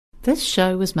This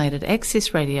show was made at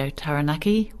Access Radio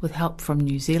Taranaki with help from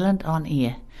New Zealand On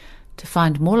Air. To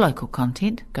find more local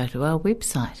content, go to our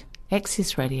website,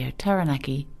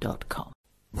 accessradiotaranaki.com.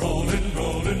 Rollin',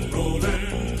 rollin',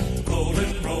 rollin',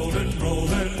 rollin', rollin',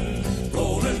 rollin', rollin',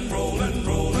 rollin',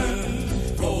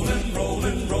 rollin', rollin',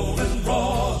 rollin', rollin',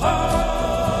 rawhide.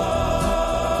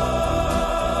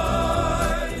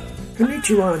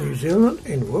 Konnichiwa, New Zealand,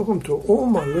 and welcome to all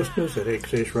my listeners at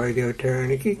Access Radio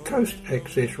Taranaki, Coast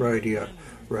Access Radio,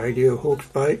 Radio Hawke's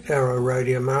Bay, Arrow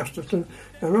Radio Masterton,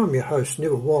 and I'm your host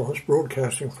Neville Wallace,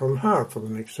 broadcasting from Hara for the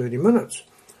next 30 minutes.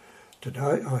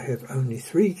 Today I have only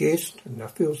three guests,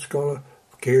 Neville scholar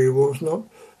Kerry Worsnop,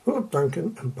 Philip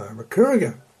Duncan and Barbara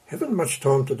Kuriger. Haven't much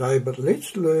time today, but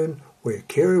let's learn where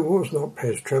Kerry Worsnop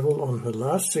has travelled on the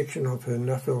last section of her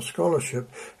Neville scholarship,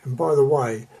 and by the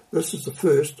way, this is the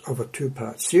first of a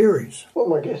two-part series. Well,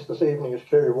 my guest this evening is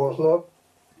Kerry Worsnop,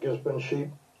 Gisborne sheep,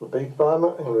 the beef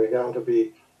farmer, and we're going to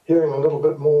be hearing a little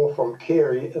bit more from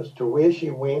Kerry as to where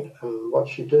she went and what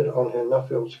she did on her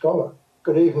Nuffield Scholar.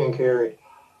 Good evening, Kerry.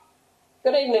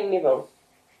 Good evening, Neville.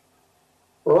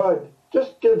 Right,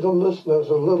 just give the listeners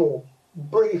a little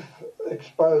brief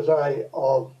expose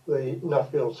of the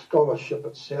Nuffield Scholarship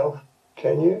itself,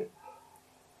 can you?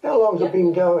 How long has it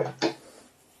been going?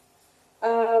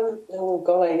 Oh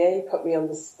golly, now you put me on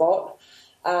the spot.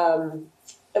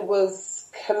 It was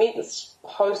commenced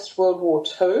post-World War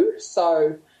II,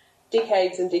 so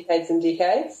decades and decades and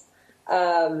decades.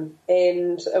 And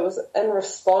it was in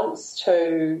response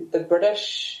to the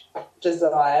British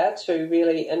desire to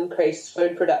really increase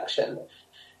food production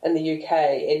in the UK,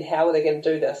 and how are they going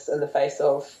to do this in the face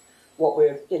of what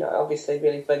were, obviously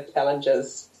really big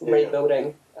challenges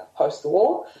rebuilding post the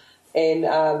war. And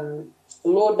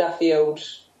Lord Nuffield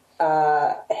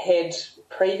had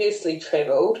previously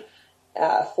travelled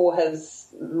for his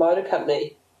motor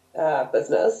company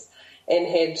business and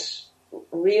had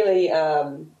really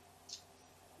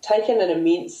taken an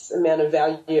immense amount of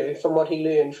value from what he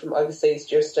learned from overseas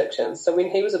jurisdictions. So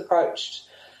when he was approached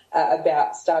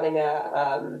about starting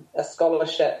a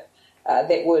scholarship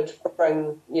that would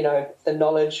bring, the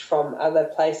knowledge from other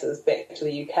places back to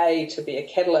the UK to be a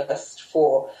catalyst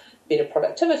for better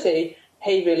productivity,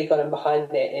 he really got in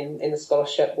behind that, and the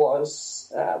scholarship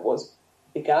was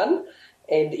begun.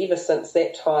 And ever since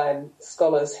that time,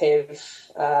 scholars have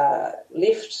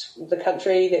left the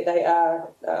country that they are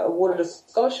awarded a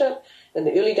scholarship. In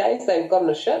the early days, they got on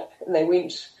a ship and they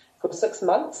went for 6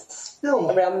 months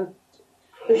around.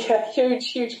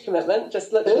 Huge commitment.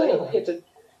 Just literally had to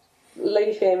leave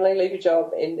your family, leave your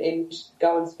job, and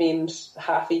go and spend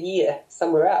half a year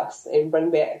somewhere else and bring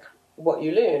back what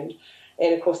you learned.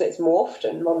 And of course, that's morphed.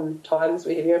 In modern times,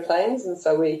 we have airplanes, and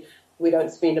so we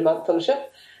don't spend a month on a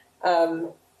ship.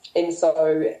 And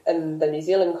so in the New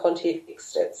Zealand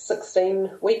context, it's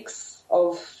 16 weeks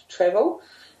of travel,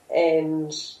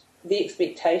 and the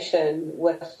expectation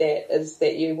with that is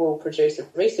that you will produce a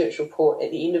research report at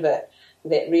the end of it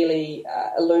that really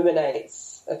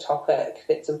illuminates a topic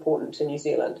that's important to New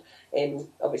Zealand, and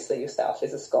obviously yourself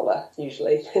as a scholar,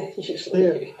 usually.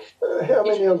 Yeah. How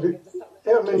many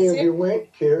of you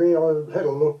went, Kerry? I had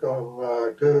a look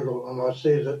on Google and I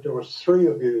see that there was 3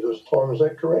 of you this time. Is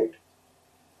that correct?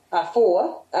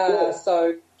 4.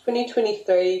 So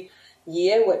 2023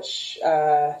 year, which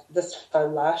this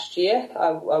time last year,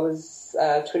 I was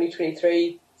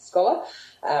 2023 scholar.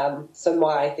 So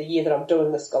the year that I'm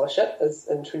doing the scholarship is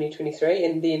in 2023,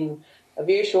 and then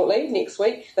very shortly, next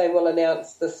week, they will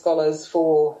announce the scholars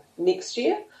for next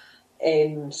year,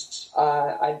 and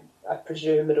I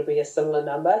presume it'll be a similar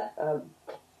number.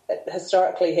 It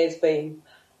historically has been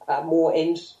more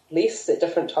and less at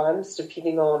different times,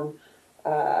 depending on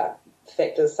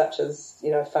factors such as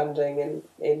funding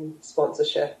and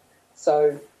sponsorship.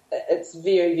 So it's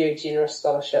very, very generous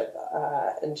scholarship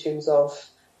in terms of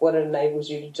what it enables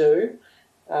you to do,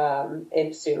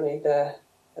 and certainly the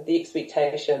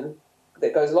expectation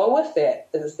that goes along with that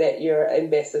is that you're an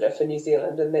ambassador for New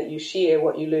Zealand and that you share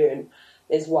what you learn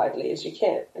as widely as you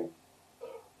can.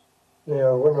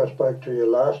 Now, when I spoke to you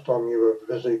last time, you were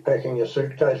busy packing your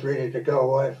suitcase ready to go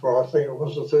away for, I think it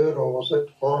was the 3rd or was it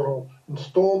the final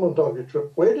instalment of your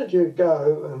trip. Where did you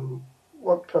go and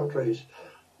what countries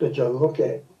did you look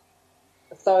at?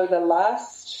 So the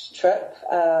last trip,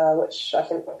 which I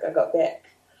think I got back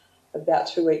about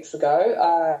 2 weeks ago,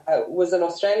 was in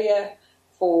Australia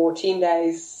for 10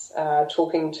 days,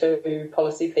 talking to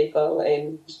policy people,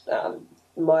 and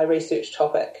my research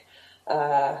topic,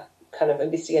 kind of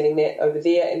investigating that over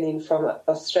there. And then from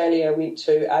Australia, I went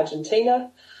to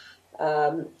Argentina.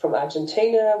 From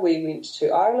Argentina, we went to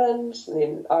Ireland, and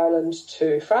then Ireland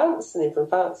to France, and then from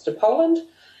France to Poland.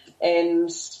 and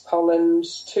Poland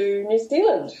to New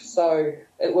Zealand. So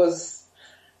it was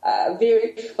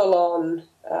very full on,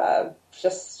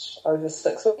 just over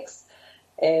 6 weeks,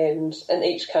 and in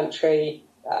each country,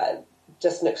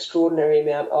 just an extraordinary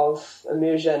amount of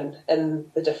immersion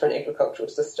in the different agricultural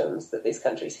systems that these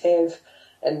countries have,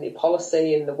 and their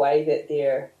policy and the way that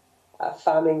their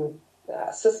farming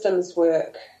systems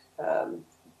work,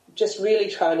 just really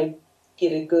trying to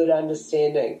get a good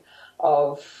understanding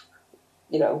of,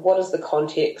 what is the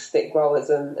context that growers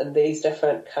in these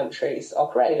different countries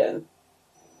operate in.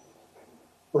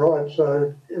 Right,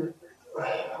 so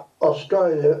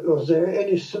Australia, was there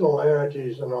any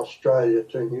similarities in Australia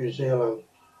to New Zealand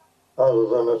other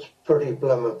than it's pretty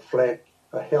blimmin' flat,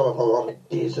 a hell of a lot of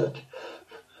desert,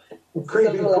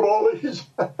 creepy crawlies?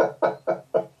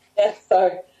 Yeah,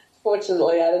 so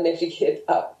fortunately I didn't have to get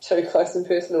up too close and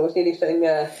personal with anything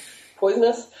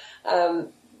poisonous.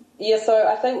 So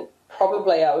I think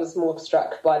probably I was more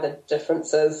struck by the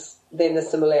differences than the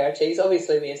similarities.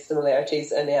 Obviously we have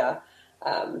similarities in our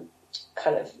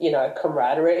kind of,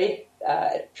 camaraderie,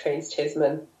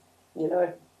 trans-Tasman,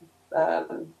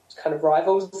 kind of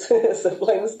rivals,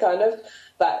 siblings kind of.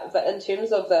 But in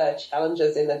terms of the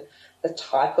challenges and the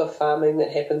type of farming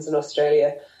that happens in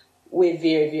Australia, we're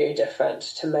very, very different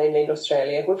to mainland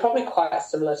Australia. We're probably quite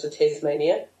similar to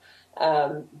Tasmania,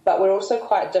 but we're also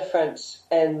quite different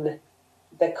in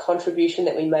the contribution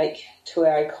that we make to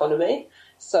our economy.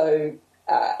 So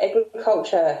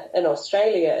agriculture in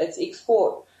Australia, its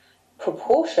export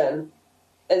proportion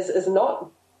is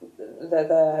not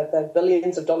the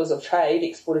billions of dollars of trade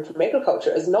exported from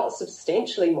agriculture is not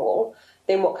substantially more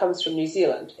than what comes from New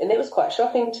Zealand. And that was quite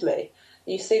shocking to me.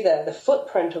 You see the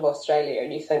footprint of Australia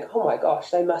and you think, oh my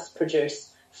gosh, they must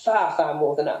produce far, far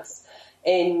more than us.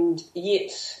 And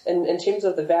yet, in terms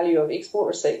of the value of export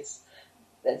receipts,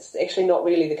 it's actually not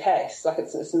really the case. Like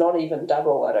it's not even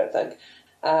double, I don't think.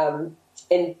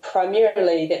 And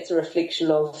primarily that's a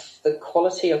reflection of the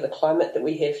quality of the climate that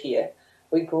we have here.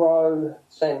 We grow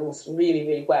things really,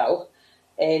 really well,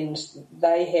 and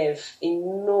they have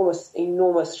enormous,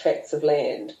 enormous tracts of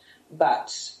land,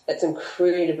 but it's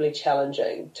incredibly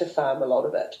challenging to farm a lot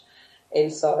of it.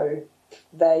 And so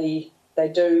they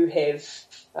do have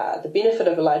the benefit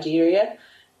of a large area,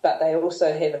 but they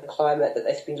also have a climate that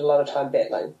they spend a lot of time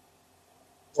battling.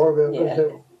 What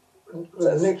about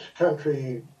the next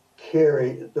country,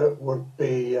 Kerry, that would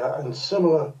be in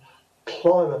similar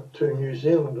climate to New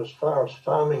Zealand as far as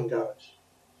farming goes?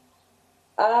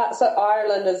 So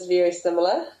Ireland is very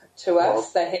similar to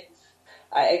us. I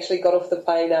actually got off the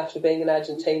plane after being in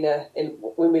Argentina, and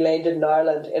when we landed in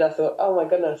Ireland, and I thought, oh my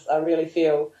goodness, I really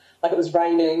feel like it was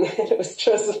raining and it was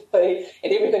drizzly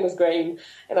and everything was green,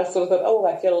 and I sort of thought, oh,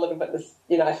 I feel a little bit this,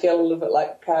 I feel a little bit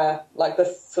like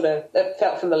this sort of, it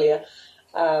felt familiar.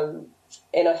 And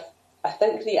I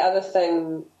think the other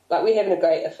thing, like we have a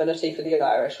great affinity for the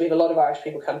Irish. We have a lot of Irish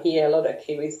people come here, a lot of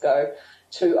Kiwis go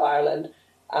to Ireland.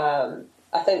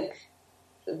 I think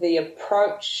the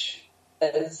approach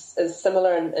is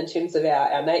similar in terms of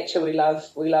our nature. We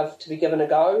love to be given a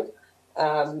go.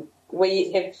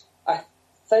 We have, I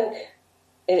think,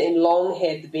 and long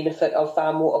had the benefit of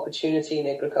far more opportunity in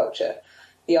agriculture.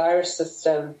 The Irish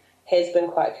system has been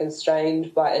quite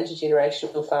constrained by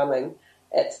intergenerational farming.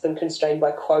 It's been constrained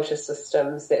by quota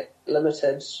systems that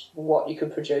limited what you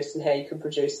could produce and how you could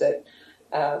produce it.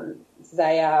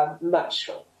 They are much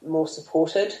more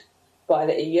supported by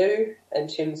the EU in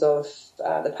terms of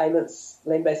the payments,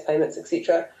 land-based payments,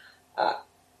 etc.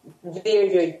 Very,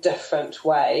 very different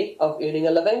way of earning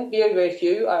a living. Very, very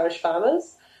few Irish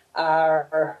farmers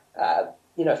are,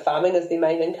 farming as their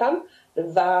main income. The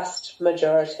vast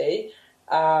majority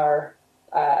are,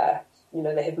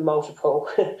 they have multiple,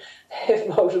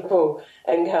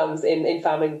 incomes, and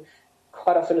farming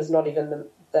quite often is not even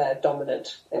the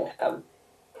dominant income.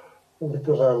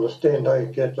 Because I understand they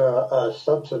get a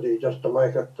subsidy just to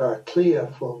make it clear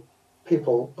for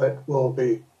people that will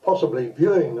be possibly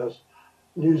viewing this.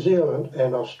 New Zealand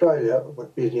and Australia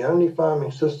would be the only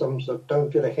farming systems that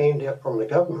don't get a handout from the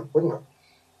government, wouldn't it?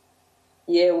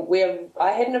 Yeah,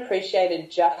 I hadn't appreciated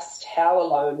just how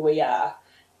alone we are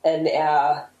in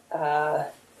our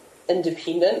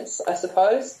independence, I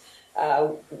suppose.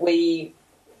 We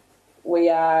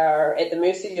are at the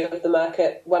mercy of the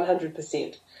market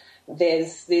 100%.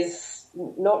 There's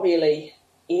not really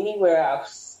anywhere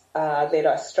else that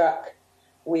I struck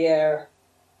where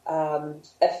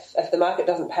if the market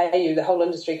doesn't pay you, the whole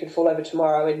industry could fall over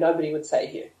tomorrow and nobody would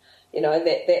save you.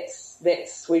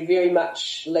 That's we very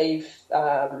much leave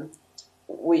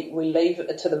we leave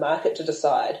it to the market to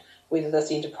decide whether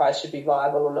this enterprise should be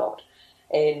viable or not.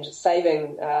 and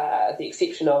saving, the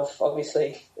exception of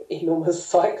obviously enormous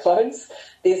cyclones.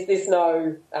 There's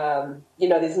no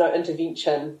there's no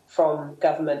intervention from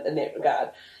government in that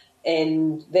regard,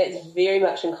 and that's very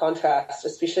much in contrast,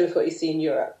 especially with what you see in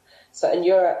Europe. So in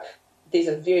Europe, there's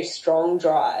a very strong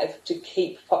drive to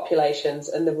keep populations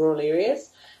in the rural areas,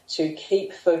 to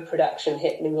keep food production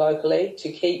happening locally,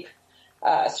 to keep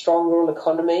strong rural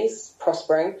economies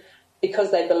prospering,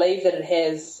 because they believe that it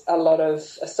has a lot of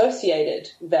associated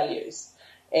values,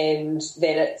 and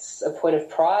that it's a point of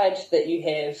pride that you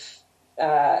have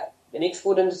an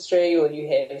export industry, or you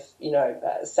have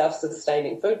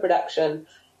self-sustaining food production.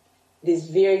 There's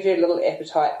very, very little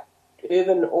appetite,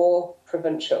 urban or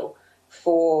provincial,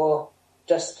 for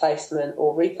displacement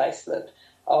or replacement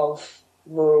of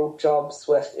rural jobs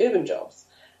with urban jobs.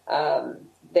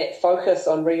 That focus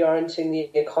on reorienting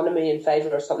the economy in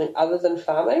favour of something other than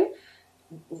farming,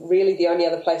 really the only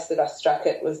other place that I struck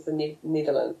it was the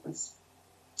Netherlands.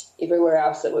 Everywhere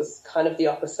else it was kind of the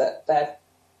opposite. They're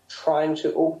trying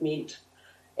to augment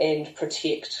and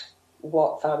protect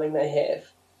what farming they have.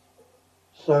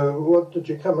 So what did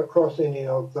you come across any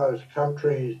of those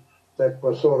countries that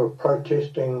were sort of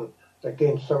protesting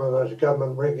against some of those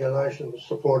government regulations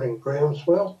supporting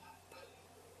groundswell?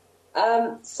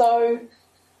 So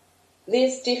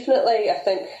there's definitely, I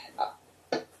think,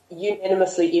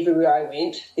 unanimously everywhere I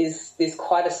went, there's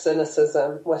quite a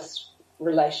cynicism with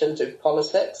relation to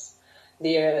politics.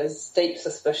 There is deep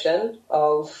suspicion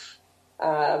of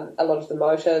a lot of the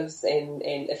motives and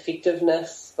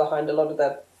effectiveness behind a lot of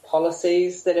the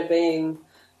policies that are being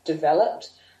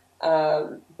developed.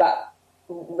 But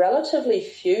relatively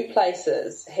few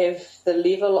places have the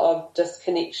level of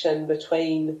disconnection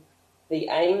between the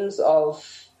aims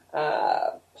of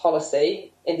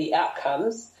policy and the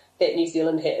outcomes that New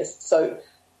Zealand has. So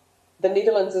the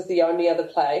Netherlands is the only other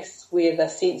place where the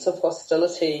sense of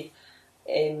hostility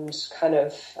and kind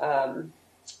of,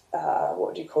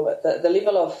 the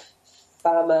level of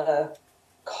farmer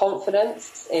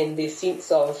confidence and their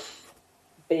sense of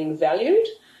being valued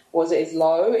was as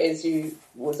low as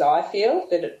I feel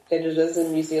that it is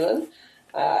in New Zealand.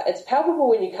 It's palpable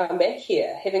when you come back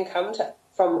here, having come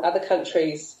from other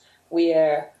countries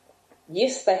where,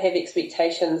 yes, they have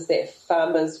expectations that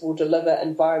farmers will deliver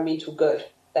environmental good.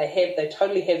 They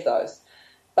totally have those,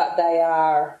 but they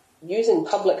are using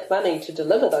public money to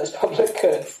deliver those public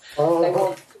goods.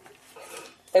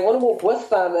 They want to walk with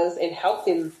farmers and help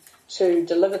them to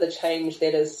deliver the change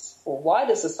that is for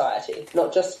wider society,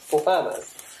 not just for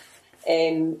farmers.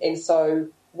 And so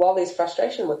while there's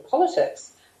frustration with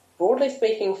politics, broadly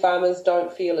speaking, farmers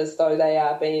don't feel as though they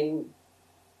are being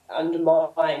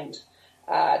undermined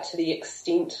to the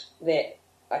extent that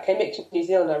I came back to New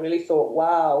Zealand. I really thought,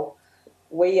 wow,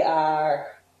 we're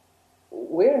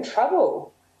in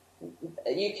trouble.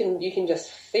 You can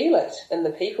just feel it in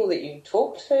the people that you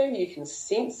talk to. You can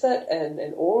sense it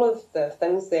in all of the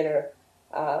things that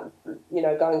are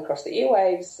going across the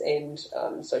airwaves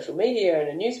and social media and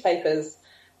in newspapers.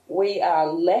 We are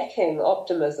lacking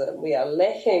optimism. We are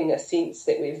lacking a sense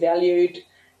that we're valued,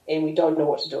 and we don't know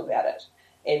what to do about it.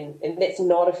 And that's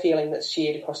not a feeling that's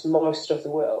shared across most of the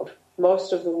world.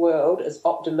 Most of the world is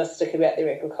optimistic about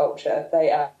their agriculture. They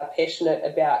are passionate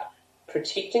about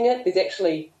protecting it. There's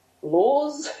actually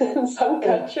laws in some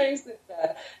countries that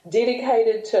are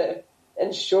dedicated to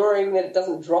ensuring that it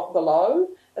doesn't drop below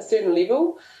a certain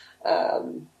level.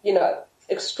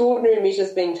 Extraordinary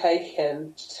measures being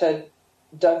taken to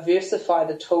diversify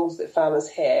the tools that farmers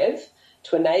have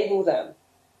to enable them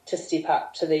to step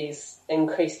up to these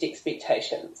increased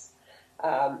expectations.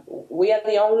 We are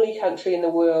the only country in the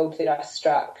world that I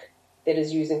struck that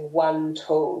is using one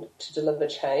tool to deliver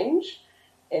change,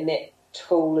 and that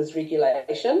tool is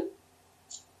regulation.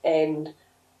 And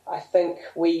I think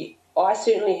I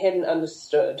certainly hadn't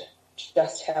understood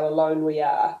just how alone we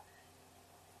are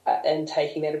in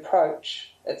taking that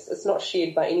approach. It's not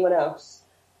shared by anyone else.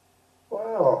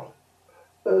 Wow.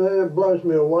 It blows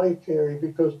me away, Kerry,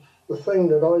 because the thing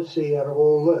that I see out of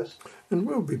all this... And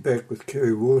we'll be back with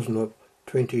Kerry Worsnop,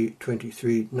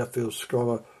 2023 Neville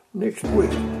Scholar, next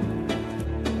week.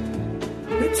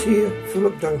 Let's hear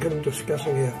Philip Duncan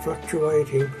discussing our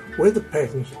fluctuating weather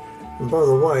patterns. And by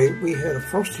the way, we had a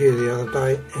frost here the other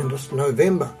day, and it's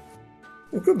November.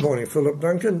 Well, good morning, Philip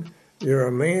Duncan. You're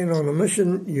a man on a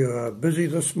mission. You are busy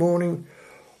this morning.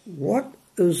 What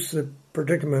is the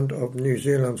predicament of New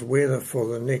Zealand's weather for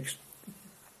the next,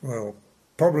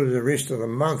 probably the rest of the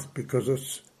month? Because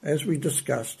it's, as we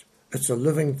discussed, it's a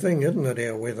living thing, isn't it,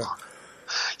 our weather?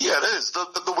 Yeah, it is.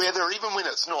 The weather, even when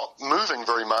it's not moving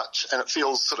very much and it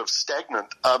feels sort of stagnant,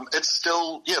 it's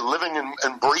still, living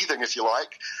and breathing, if you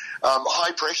like.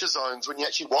 High pressure zones, when you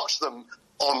actually watch them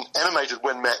on animated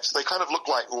wind maps, they kind of look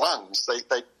like lungs.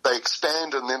 They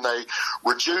expand and then they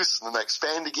reduce and then they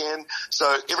expand again.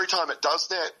 So every time it does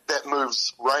that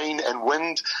moves rain and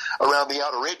wind around the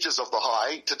outer edges of the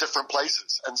high to different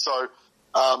places. And so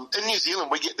in New Zealand,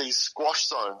 we get these squash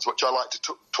zones, which I like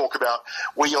to talk about,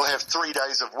 where you'll have 3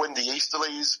 days of windy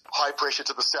easterlies, high pressure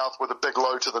to the south with a big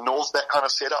low to the north, that kind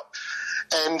of setup.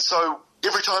 And so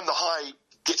every time the high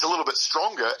gets a little bit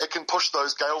stronger, it can push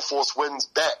those gale force winds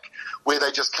back where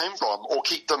they just came from, or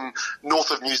keep them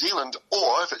north of New Zealand.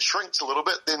 Or if it shrinks a little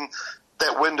bit, then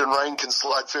that wind and rain can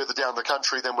slide further down the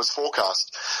country than was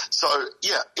forecast. So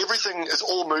everything is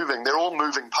all moving. They're all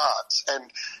moving parts.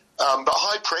 And but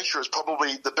high pressure is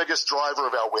probably the biggest driver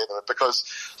of our weather, because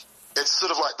it's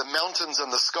sort of like the mountains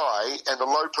in the sky, and the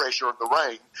low pressure and the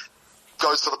rain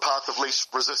goes to the path of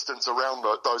least resistance around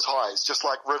those highs, just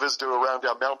like rivers do around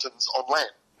our mountains on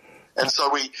land. And so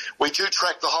we do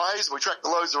track the highs, we track the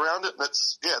lows around it, and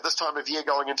it's, this time of year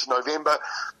going into November,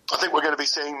 I think we're going to be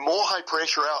seeing more high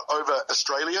pressure out over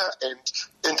Australia and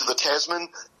into the Tasman,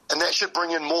 and that should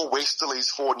bring in more westerlies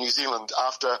for New Zealand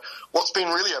after what's been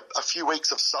really a few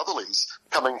weeks of southerlies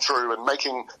coming through and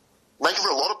making for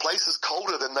a lot of places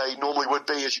colder than they normally would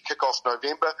be as you kick off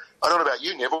November. I don't know about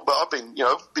you, Neville, but I've been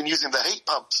using the heat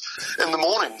pumps in the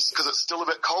mornings because it's still a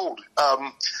bit cold.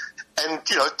 And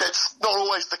that's not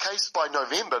always the case by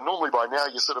November. Normally by now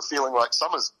you're sort of feeling like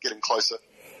summer's getting closer.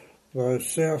 Those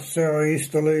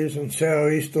southeasterlies and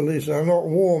southeasterlies are not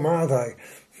warm, are they?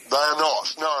 They are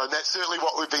not, no, and that's certainly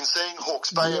what we've been seeing.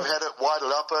 Hawke's Bay have had it,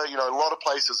 Wairarapa Upper, a lot of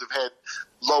places have had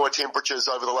lower temperatures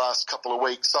over the last couple of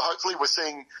weeks. So hopefully we're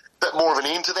seeing a bit more of an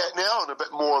end to that now and a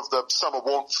bit more of the summer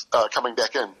warmth coming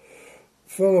back in.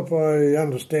 Philip, I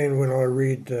understand when I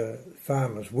read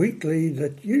Farmers Weekly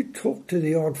that you talk to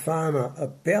the odd farmer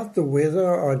about the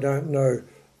weather. I don't know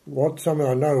I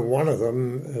know one of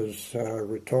them is a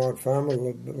retired farmer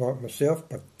like myself,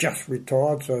 but just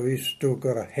retired, so he's still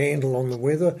got a handle on the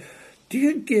weather. Do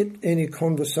you get any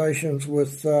conversations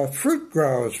with fruit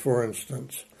growers, for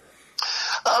instance?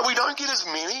 We don't get as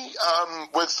many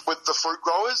with the fruit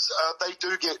growers. They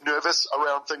do get nervous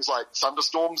around things like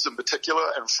thunderstorms in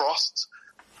particular and frosts.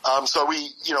 So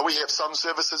we have some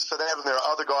services for that, and there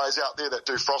are other guys out there that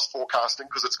do frost forecasting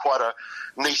because it's quite a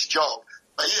niche job.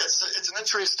 But it's an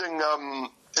interesting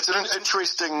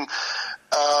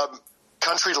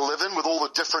country to live in with all the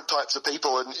different types of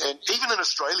people, and even in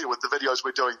Australia with the videos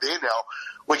we're doing there now,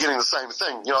 we're getting the same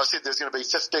thing. I said there's going to be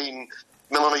 15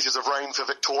 millimetres of rain for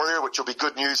Victoria, which will be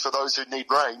good news for those who need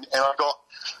rain. And I got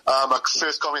my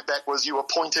first comment back was, you were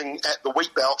pointing at the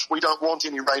wheat belt. We don't want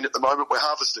any rain at the moment. We're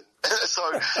harvesting. So,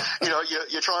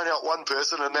 you're trying out one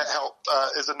person, and that help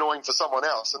is annoying for someone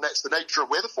else. And that's the nature of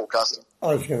weather forecasting.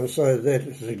 I was going to say that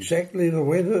is exactly the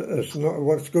weather. It's not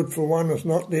what's good for one is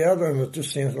not the other, and it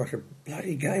just sounds like a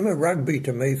bloody game of rugby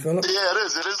to me, Philip. Yeah, it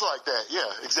is. It is like that. Yeah,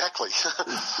 exactly.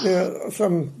 Now,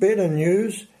 some better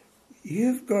news.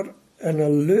 You've got an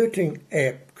alerting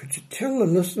app. Could you tell the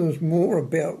listeners more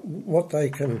about what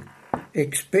they can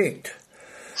expect?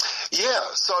 Yeah,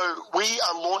 so we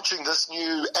are launching this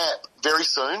new app very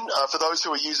soon. For those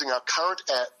who are using our current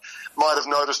app, might have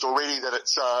noticed already that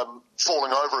it's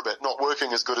falling over a bit, not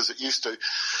working as good as it used to,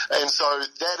 and so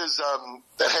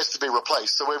that has to be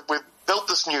replaced. So we've built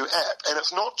this new app, and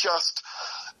it's not just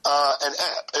an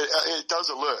app. It does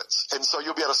alerts, and so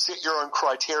you'll be able to set your own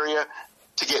criteria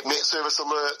to get Met Service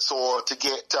alerts or to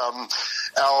get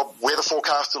our weather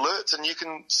forecast alerts, and you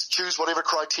can choose whatever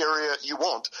criteria you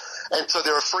want. And so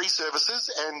there are free services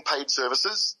and paid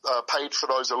services, paid for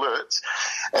those alerts.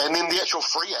 And then the actual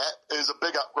free app is a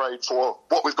big upgrade for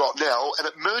what we've got now, and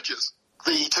it merges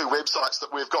the two websites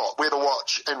that we've got, Weather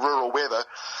Watch and Rural Weather,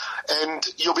 and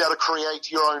you'll be able to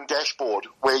create your own dashboard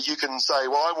where you can say,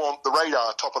 well, I want the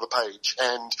radar top of the page,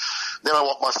 and then I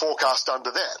want my forecast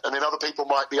under that. And then other people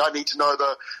might be, I need to know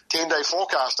the 10-day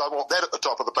forecast, I want that at the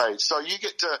top of the page. So you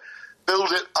get to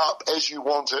build it up as you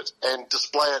want it and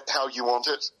display it how you want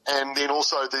it. And then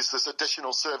also there's this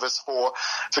additional service for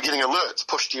getting alerts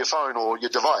pushed to your phone or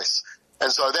your device.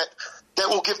 And so that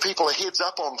will give people a heads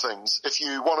up on things. If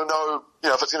you want to know,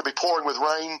 if it's going to be pouring with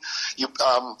rain,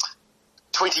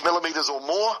 20 millimetres or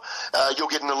more, you'll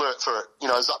get an alert for it.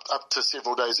 It's up to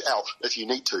several days out if you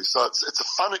need to. So it's a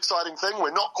fun, exciting thing. We're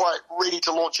not quite ready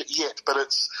to launch it yet, but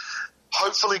it's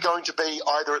hopefully going to be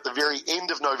either at the very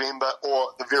end of November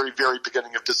or the very, very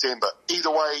beginning of December. Either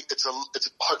way, it's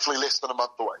hopefully less than a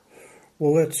month away.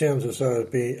 Well, that sounds as though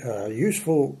it'd be a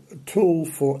useful tool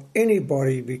for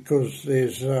anybody, because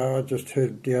there's, I just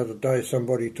heard the other day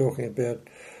somebody talking about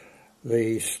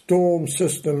the storm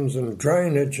systems and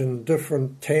drainage in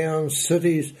different towns,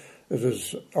 cities. It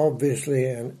is obviously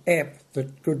an app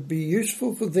that could be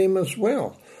useful for them as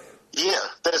well. Yeah,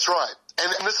 that's right.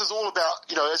 And this is all about,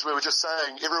 as we were just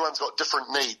saying, everyone's got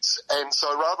different needs. And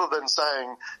so rather than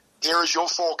saying, here is your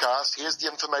forecast, here's the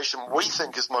information we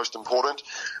think is most important,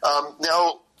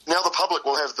 now the public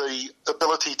will have the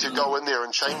ability to go in there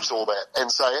and change all that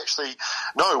and say, actually,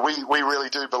 no, we really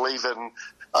do believe in,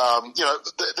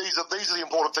 these are the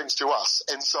important things to us.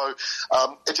 And so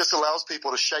it just allows people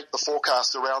to shape the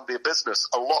forecast around their business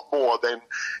a lot more than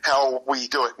how we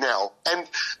do it now. And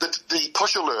the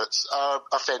push alerts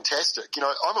are fantastic.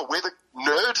 I'm a weather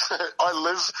nerd. I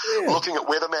live looking at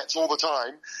weather maps all the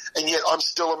time, and yet I'm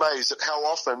still amazed at how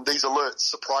often these alerts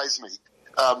surprise me.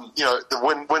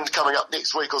 The wind coming up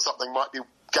next week or something might be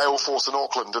gale force in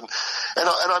Auckland, and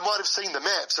I might have seen the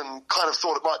maps and kind of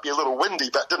thought it might be a little windy,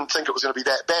 but didn't think it was going to be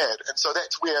that bad. And so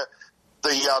that's where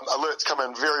the alerts come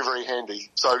in very, very handy.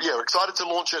 So yeah, excited to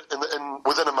launch it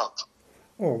within a month.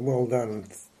 Oh, well done.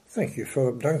 Thank you,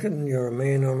 Philip Duncan. You're a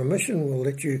man on a mission. We'll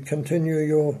let you continue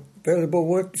your valuable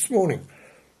work this morning.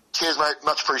 Cheers, mate.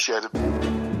 Much appreciated.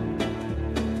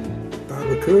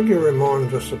 Barbara Kruger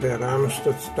reminds us about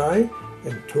Armistice Day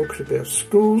and talks about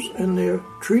schools and their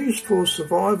Trees for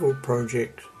Survival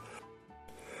project.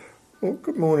 Well,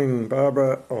 good morning,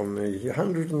 Barbara, on the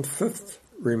 105th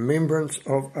Remembrance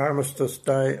of Armistice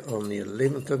Day on the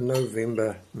 11th of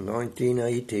November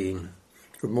 1918.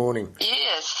 Good morning.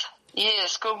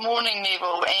 Yes, good morning,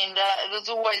 Neville, and it is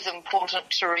always important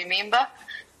to remember,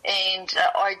 and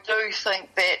I do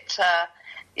think that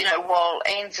while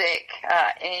Anzac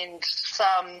and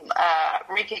some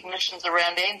recognitions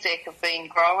around Anzac have been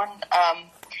growing,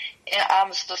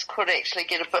 Armistice could actually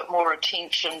get a bit more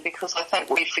attention, because I think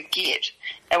we forget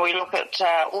and we look at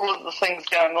all of the things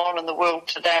going on in the world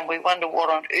today and we wonder what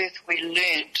on earth we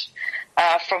learnt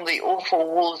from the awful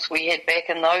wars we had back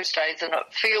in those days, and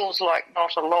it feels like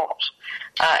not a lot.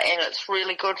 And it's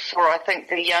really good for, I think,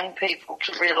 the young people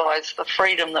to realise the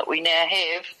freedom that we now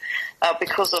have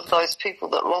because of those people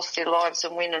that lost their lives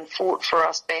and went and fought for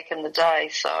us back in the day.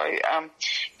 So,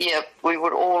 we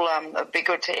would all, it'd be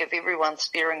good to have everyone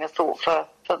sparing a thought for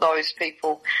those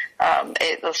people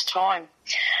at this time.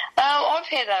 I've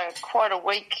had quite a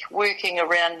week working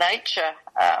around nature.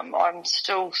 I'm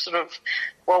still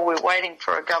while we're waiting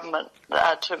for a government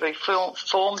to be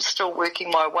formed, still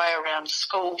working my way around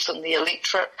schools and the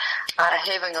electorate,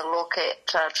 having a look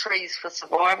at Trees for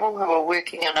Survival, who are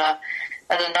working in a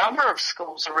number of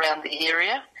schools around the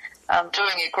area,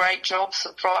 doing a great job.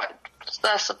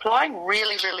 They're supplying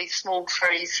really, really small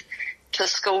trees to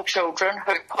school children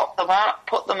who pop them up,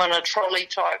 put them in a trolley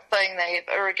type thing. They have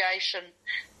irrigation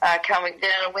coming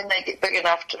down, and when they get big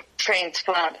enough to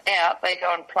transplant out, they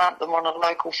go and plant them on a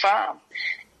local farm.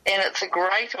 And it's a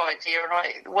great idea.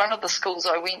 And one of the schools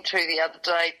I went to the other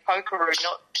day, Pokeroo,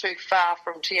 not too far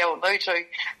from Te Awamutu,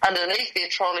 underneath their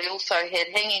trolley also had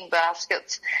hanging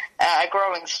baskets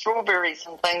growing strawberries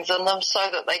and things in them, so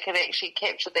that they could actually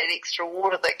capture that extra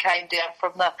water that came down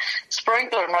from the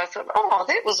sprinkler. And I thought,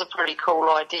 that was a pretty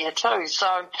cool idea too.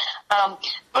 So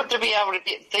good to be able to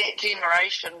get that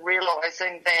generation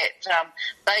realising that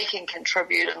they can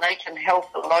contribute and they can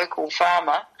help the local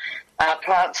farmer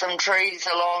plant some trees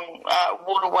along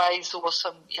waterways or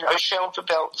some, shelter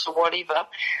belts or whatever,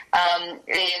 and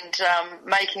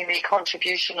making their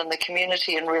contribution in the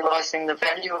community and realising the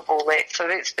value of all that. So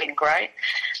that's been great.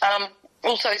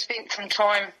 Also spent some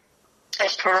time at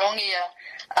Parongia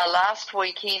last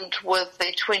weekend with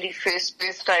the 21st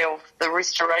birthday of the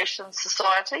Restoration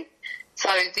Society. So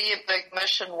their big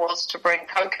mission was to bring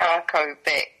kokako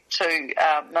back to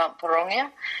Mount Parongia,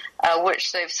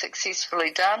 which they've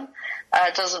successfully done.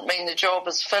 It doesn't mean the job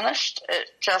is finished. It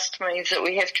just means that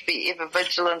we have to be ever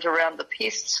vigilant around the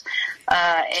pests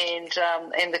and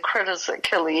the critters that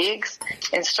kill the eggs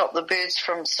and stop the birds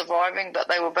from surviving. But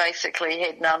they were basically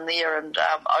had none there, and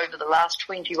over the last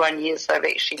 21 years they've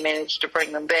actually managed to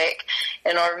bring them back.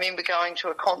 And I remember going to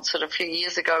a concert a few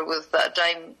years ago with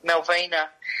Dame Malvina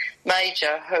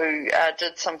Major, who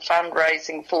did some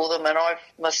fundraising for them, and I've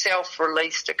myself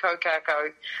released a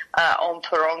kokako on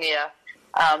Parongia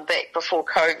back before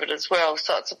COVID as well.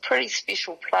 So it's a pretty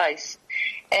special place.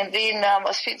 And then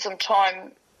I spent some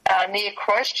time near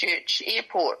Christchurch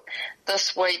Airport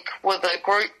this week with a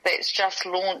group that's just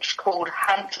launched called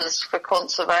Hunters for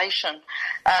Conservation,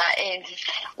 and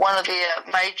one of their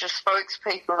major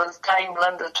spokespeople is Dame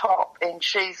Linda Top, and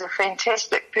she's a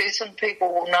fantastic person.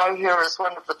 People will know her as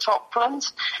one of the top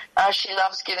twins. She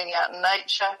loves getting out in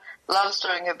nature, loves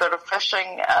doing a bit of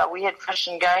fishing. We had fish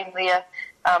and game there.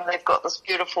 They've got this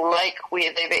beautiful lake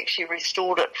where they've actually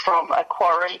restored it from a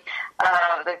quarry.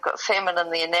 They've got salmon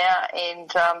in there now,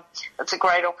 and it's a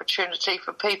great opportunity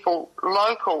for people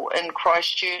local in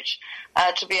Christchurch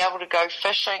to be able to go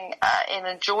fishing and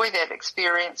enjoy that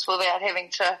experience without having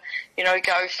to,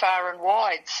 go far and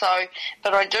wide. So,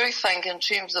 but I do think in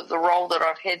terms of the role that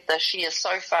I've had this year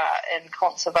so far in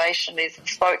conservation as a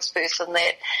spokesperson,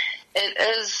 that it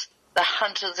is the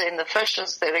hunters and the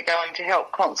fishers that are going to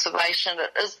help conservation.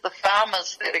 It is the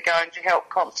farmers that are going to help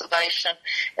conservation.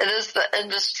 It is the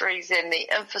industries and the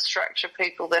infrastructure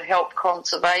people that help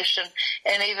conservation.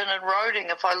 And even in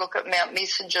roading, if I look at Mount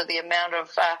Messenger, the amount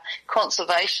of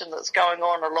conservation that's going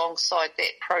on alongside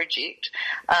that project,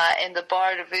 and the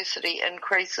biodiversity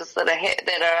increases that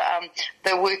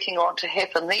they're working on to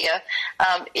happen there,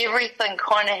 everything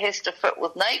kind of has to fit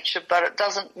with nature, but it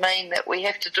doesn't mean that we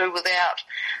have to do without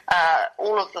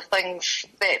all of the things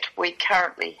that we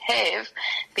currently have,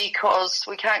 because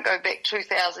we can't go back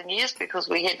 2,000 years because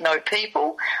we had no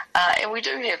people, and we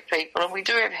do have people, and we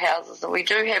do have houses, and we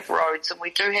do have roads, and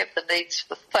we do have the needs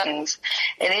for things.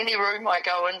 In any room I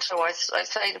go into, I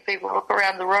say to people, look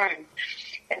around the room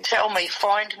and tell me,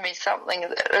 find me something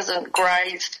that isn't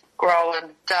grazed,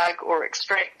 grown, dug or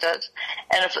extracted,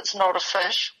 and if it's not a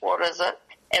fish, what is it?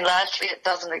 And largely it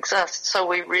doesn't exist. So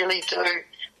we really do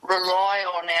rely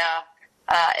on our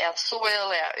soil,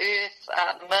 our earth,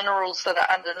 the minerals that are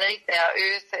underneath our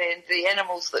earth, and the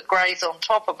animals that graze on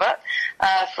top of it,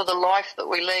 for the life that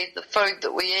we lead, the food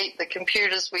that we eat, the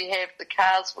computers we have, the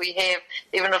cars we have.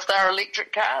 Even if they're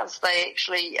electric cars, they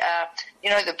actually,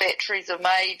 the batteries are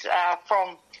made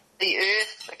from the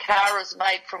earth. The car is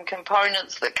made from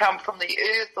components that come from the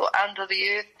earth or under the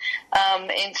earth.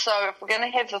 And so if we're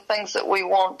going to have the things that we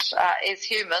want as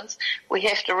humans, we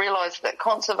have to realise that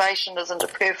conservation isn't a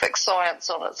perfect science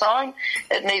on its own.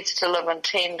 It needs to live in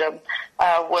tandem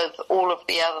with all of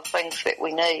the other things that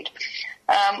we need.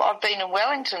 I've been in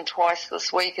Wellington twice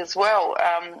this week as well.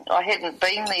 I hadn't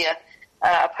been there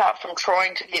apart from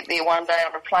trying to get there one day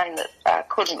on a plane that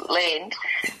couldn't land,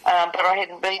 but I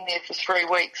hadn't been there for 3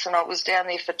 weeks, and I was down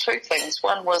there for two things.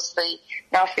 One was the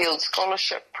Nuffield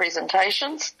Scholarship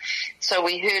presentations, so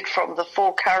we heard from the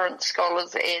 4 current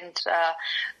scholars, and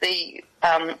the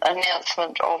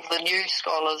announcement of the new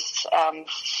scholars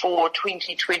for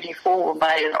 2024 were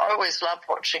made, and I always love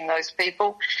watching those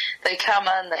people. They come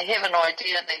in, they have an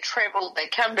idea, they travel, they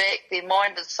come back, their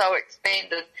mind is so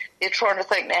expanded, they're trying to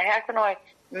think, now how can I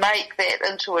make that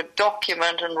into a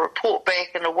document and report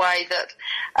back in a way that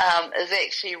is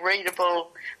actually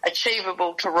readable,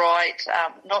 achievable to write,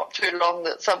 not too long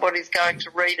that somebody's going to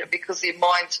read it, because their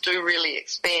minds do really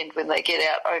expand when they get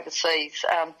out overseas.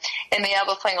 And the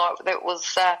other thing that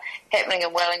was happening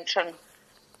in Wellington a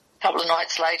couple of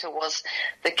nights later was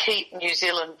the Keep New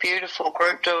Zealand Beautiful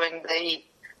group doing the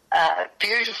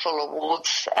Beautiful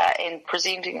Awards and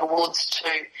presenting awards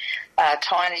to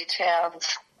tiny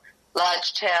towns,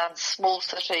 large towns, small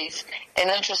cities, and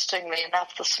interestingly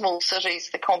enough, the small cities,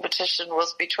 the competition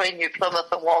was between New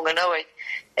Plymouth and Whanganui,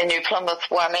 and New Plymouth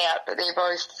won out, but they're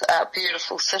both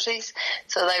beautiful cities,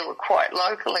 so they were quite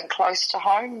local and close to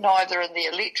home, neither in the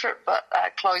electorate, but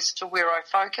close to where I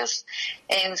focus,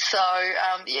 and so,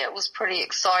 it was pretty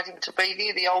exciting to be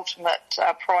there. The ultimate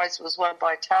prize was won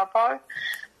by Taupo.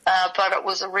 But it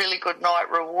was a really good night,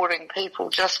 rewarding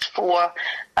people just for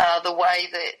the way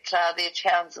that their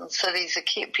towns and cities are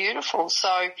kept beautiful.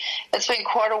 So it's been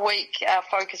quite a week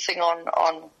focusing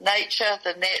on nature,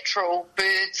 the natural,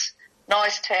 birds,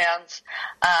 nice towns,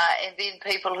 and then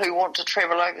people who want to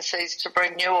travel overseas to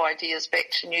bring new ideas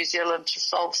back to New Zealand to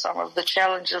solve some of the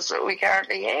challenges that we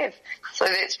currently have. So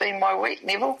that's been my week,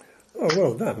 Neville. Oh,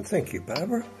 well done. Thank you,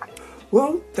 Barbara.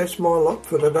 Well, that's my lot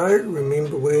for today.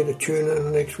 Remember where to tune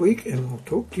in next week, and we'll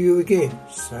talk to you again.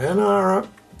 Sayonara.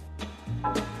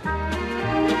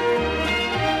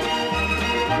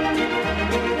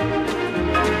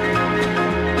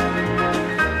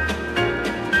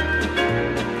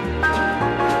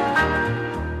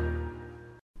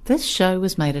 This show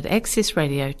was made at Access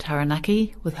Radio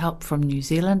Taranaki with help from New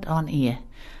Zealand On Air.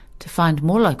 To find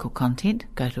more local content,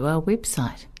 go to our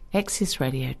website,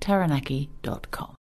 accessradiotaranaki.com.